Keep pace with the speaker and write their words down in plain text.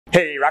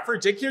Hey,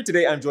 Rockford, Jake here.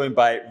 Today I'm joined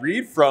by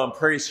Reed from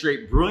Prairie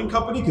Street Brewing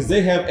Co because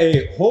they have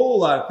a whole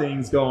lot of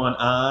things going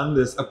on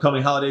this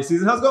upcoming holiday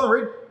season. How's it going,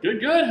 Reed?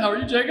 Good, good. How are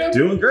you, Jacob?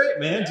 Doing great,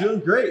 man. Doing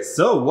great.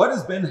 So what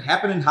has been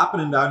happening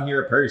down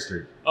here at Prairie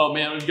Street? Oh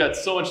man, we've got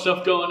so much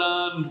stuff going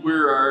on. We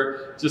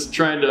are just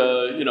trying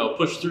to,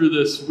 push through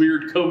this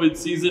weird COVID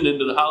season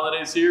into the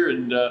holidays here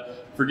and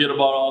forget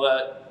about all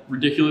that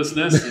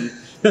ridiculousness and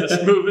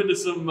just move into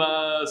some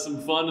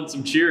fun and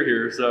some cheer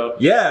here. So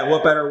yeah,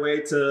 what better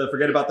way to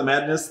forget about the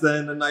madness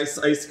than a nice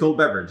ice cold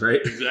beverage,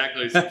 right?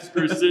 Exactly. So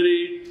Spruce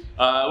City.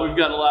 We've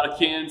got a lot of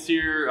cans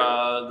here.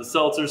 The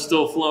seltzer's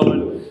still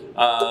flowing.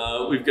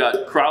 We've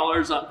got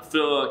Crowlers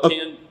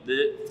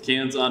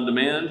cans on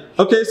demand.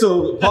 Okay,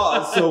 so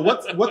pause. So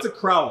what's a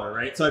crowler,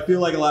 right? So I feel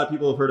like a lot of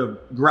people have heard of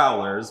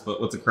growlers, but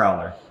what's a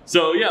crowler?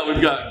 So yeah,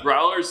 we've got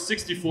Growlers,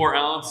 64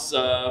 ounce,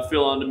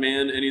 fill on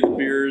demand, any of the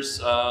beers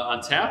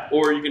on tap,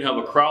 or you can have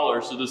a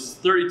crowler. So this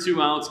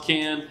 32 ounce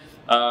can,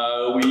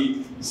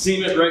 we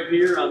seam it right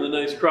here on the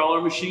nice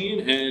crowler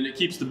machine, and it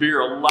keeps the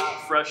beer a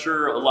lot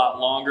fresher, a lot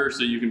longer,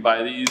 so you can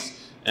buy these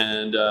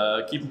and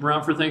keep them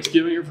around for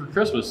Thanksgiving or for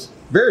Christmas.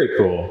 Very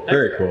cool,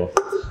 very cool.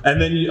 And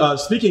then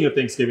speaking of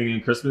Thanksgiving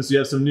and Christmas, you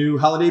have some new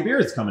holiday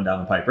beers coming down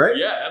the pipe, right?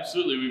 Yeah,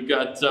 absolutely. We've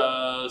got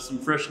some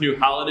fresh new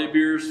holiday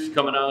beers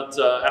coming out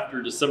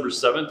after December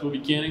 7th. We'll be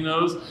canning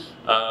those.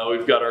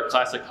 We've got our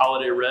classic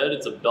holiday red.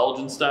 It's a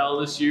Belgian style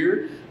this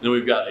year. And then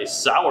we've got a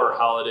sour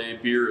holiday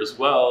beer as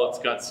well. It's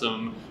got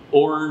some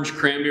orange,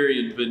 cranberry,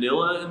 and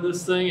vanilla in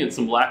this thing and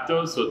some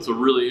lactose. So it's a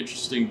really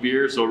interesting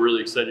beer. So we're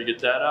really excited to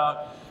get that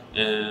out.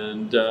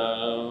 And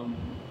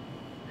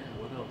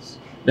what else?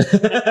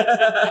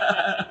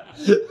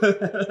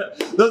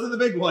 Those are the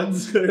big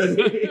ones.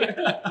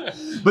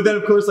 But then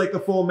of course, like the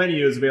full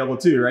menu is available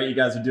too, right? You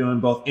guys are doing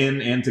both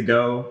in and to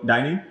go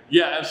dining?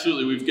 Yeah,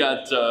 absolutely. We've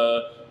got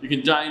you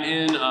can dine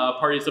in,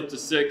 parties up to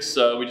 6.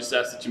 We just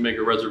ask that you make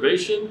a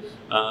reservation.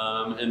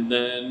 And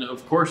then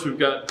of course we've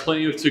got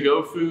plenty of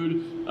to-go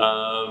food.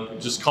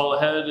 Just call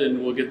ahead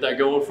and we'll get that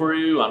going for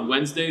you. On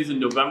Wednesdays in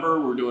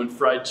November, we're doing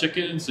fried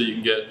chicken, so you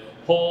can get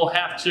whole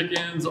half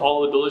chickens,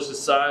 all the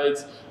delicious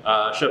sides.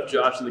 Chef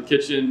Josh in the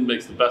kitchen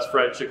makes the best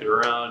fried chicken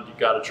around. You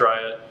got to try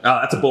it. Oh,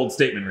 that's a bold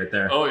statement right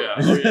there. Oh yeah,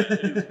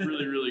 it's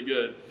really, really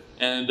good.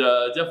 And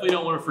definitely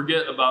don't want to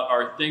forget about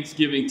our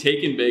Thanksgiving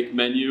take and bake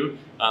menu.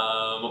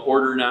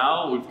 Order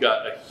now. We've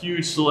got a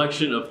huge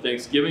selection of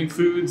Thanksgiving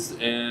foods,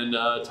 and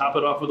top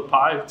it off with a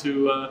pie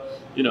to,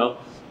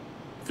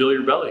 fill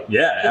your belly.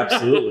 Yeah,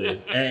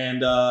 absolutely.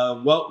 And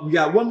well, we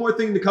got one more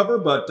thing to cover,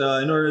 but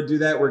in order to do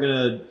that, we're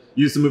gonna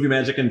use some movie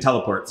magic and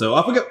teleport. So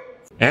off we go.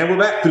 And we're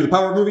back through the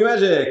power of movie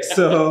magic.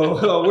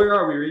 So where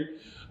are we, Reed?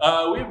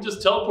 We have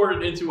just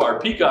teleported into our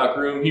peacock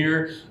room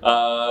here.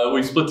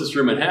 We've split this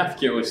room in half.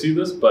 Can't really see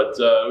this, but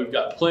we've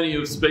got plenty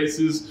of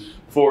spaces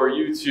for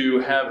you to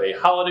have a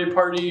holiday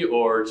party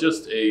or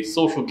just a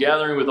social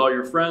gathering with all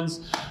your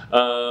friends.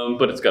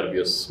 But it's got to be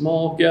a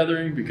small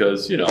gathering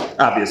because,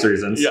 obvious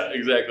reasons. Yeah,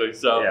 exactly.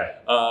 So, yeah.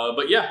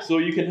 But yeah, so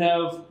you can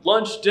have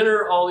lunch,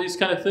 dinner, all these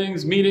kind of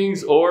things,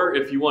 meetings, or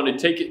if you want to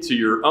take it to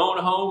your own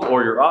home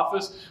or your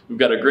office, we've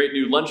got a great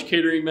new lunch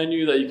catering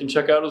menu that you can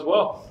check out as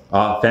well.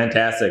 Oh,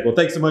 fantastic. Well,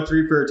 thanks so much,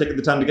 Reed, for taking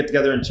the time to get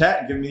together and chat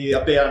and giving me the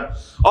update on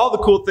all the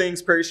cool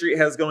things Prairie Street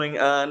has going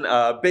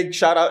on. Big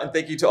shout out and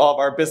thank you to all of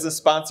our business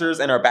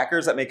sponsors and our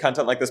backers that make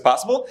content like this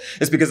possible.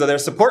 It's because of their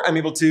support I'm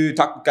able to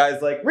talk with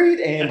guys like Reed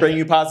and bring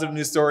you positive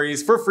news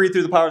stories for free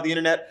through the power of the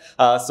internet.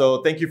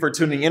 So thank you for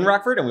tuning in,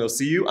 Rockford, and we'll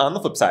see you on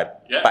the flip side.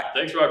 Yeah, bye.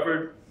 Thanks,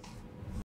 Rockford.